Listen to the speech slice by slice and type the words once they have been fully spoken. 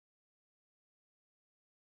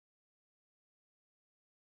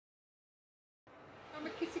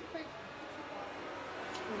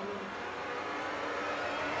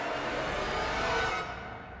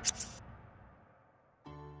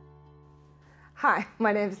Hi,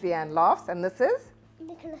 my name is Leanne Laughs and this is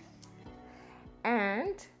Nicholas.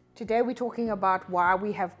 And today we're talking about why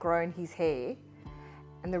we have grown his hair.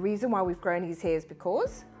 And the reason why we've grown his hair is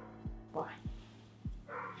because... Why?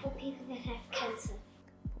 For people that have cancer.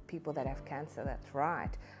 For people that have cancer, that's right.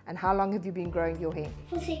 And how long have you been growing your hair?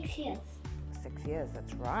 For 6 years. 6 years,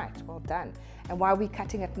 that's right. Well done. And why are we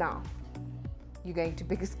cutting it now? You're going to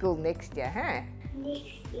bigger school next year, huh?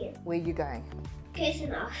 Next year. Where are you going?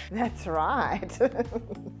 Enough. That's right.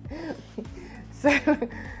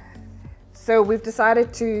 So we've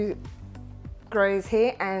decided to grow his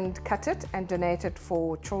hair and cut it and donate it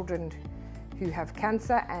for children who have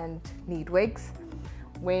cancer and need wigs.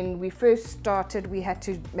 When we first started, we had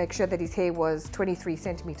to make sure that his hair was 23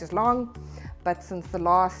 centimeters long, but since the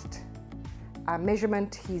last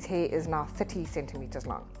measurement, his hair is now 30 centimeters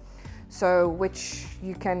long. So, which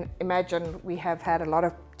you can imagine we have had a lot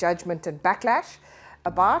of judgment and backlash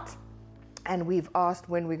about, and we've asked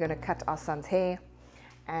when we're going to cut our son's hair,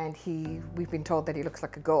 and we've been told that he looks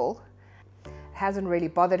like a girl. It hasn't really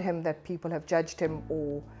bothered him that people have judged him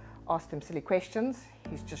or asked him silly questions.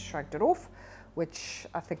 He's just shrugged it off, which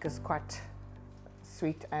I think is quite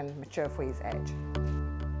sweet and mature for his age.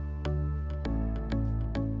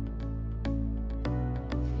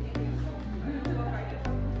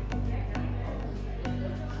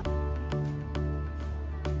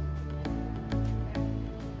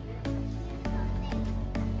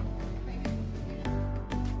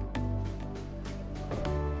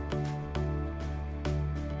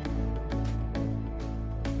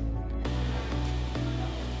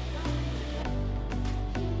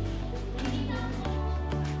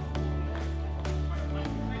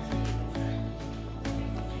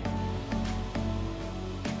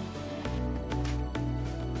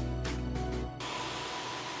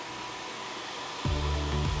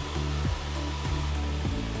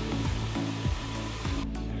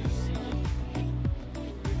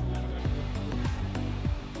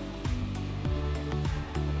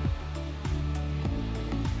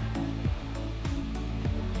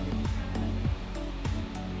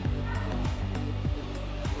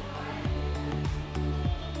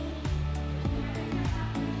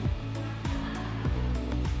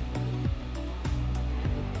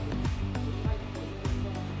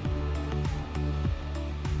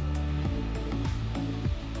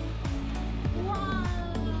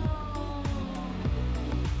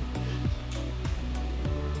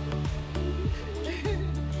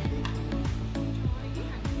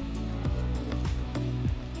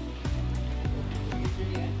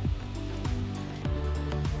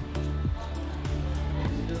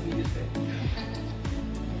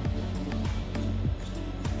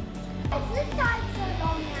 This side's so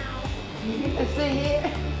long now. It's the hair.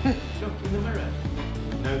 Look in the mirror.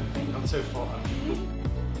 No, not so far up.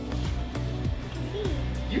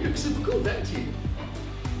 You look super cool, don't you?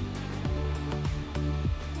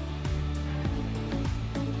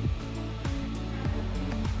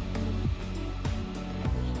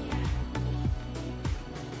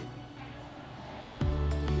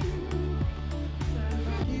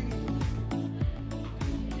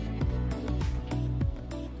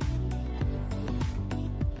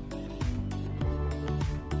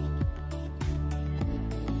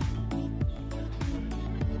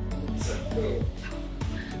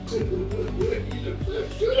 You look so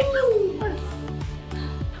cute.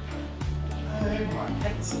 Oh my,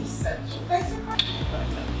 that's so sensual. That's so much.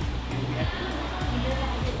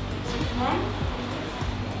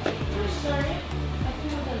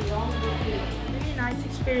 Really nice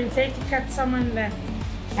experience. I had to cut someone that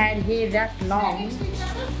had hair that long,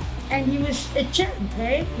 and he was a champ,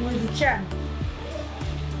 hey? He was a champ.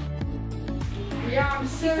 Yeah, I'm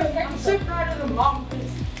so proud of the mom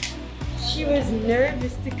because she was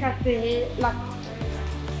nervous to cut the hair like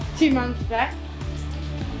 2 months back,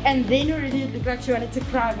 and then already it looked like she wanted to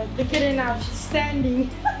cry, but look at her now, she's standing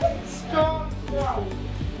strong.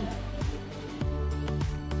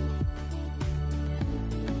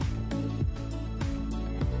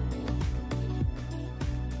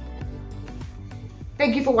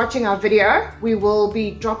 Thank you for watching our video. We will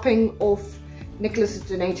be dropping off Nicholas's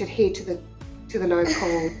donated hair to the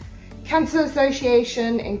local Cancer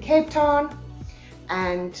Association in Cape Town,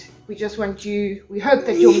 and we just want you, we hope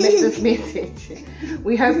that you'll miss this message.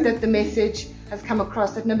 We hope that the message has come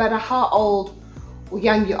across that no matter how old or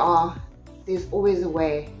young you are, there's always a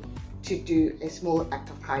way to do a small act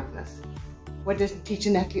of kindness. What does teacher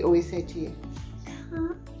Natalie always say to you?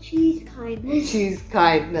 Choose kindness. Choose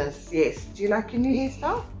kindness, yes. Do you like your new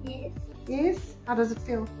hairstyle? Yes. Yes? How does it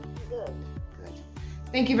feel? Good. Good.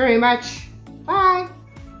 Thank you very much.